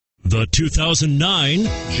The 2009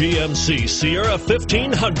 GMC Sierra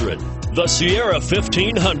 1500. The Sierra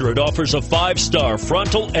 1500 offers a 5-star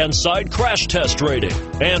frontal and side crash test rating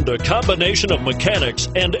and a combination of mechanics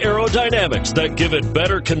and aerodynamics that give it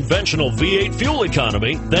better conventional V8 fuel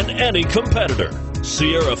economy than any competitor.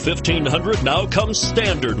 Sierra 1500 now comes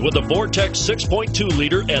standard with a Vortex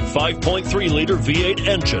 6.2-liter and 5.3-liter V8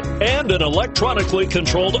 engine and an electronically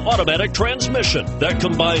controlled automatic transmission that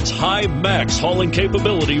combines high max hauling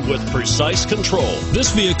capability with precise control.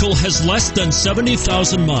 This vehicle has less than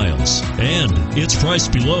 70,000 miles and it's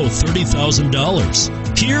priced below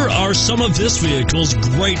 $30,000. Here are some of this vehicle's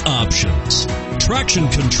great options: traction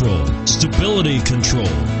control, stability control,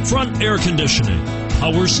 front air conditioning,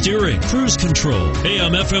 power steering, cruise control,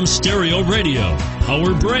 AM/FM stereo radio,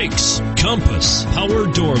 power brakes, compass, power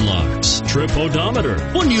door locks, trip odometer.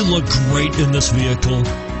 Wouldn't you look great in this vehicle?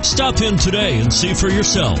 Stop in today and see for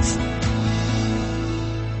yourself.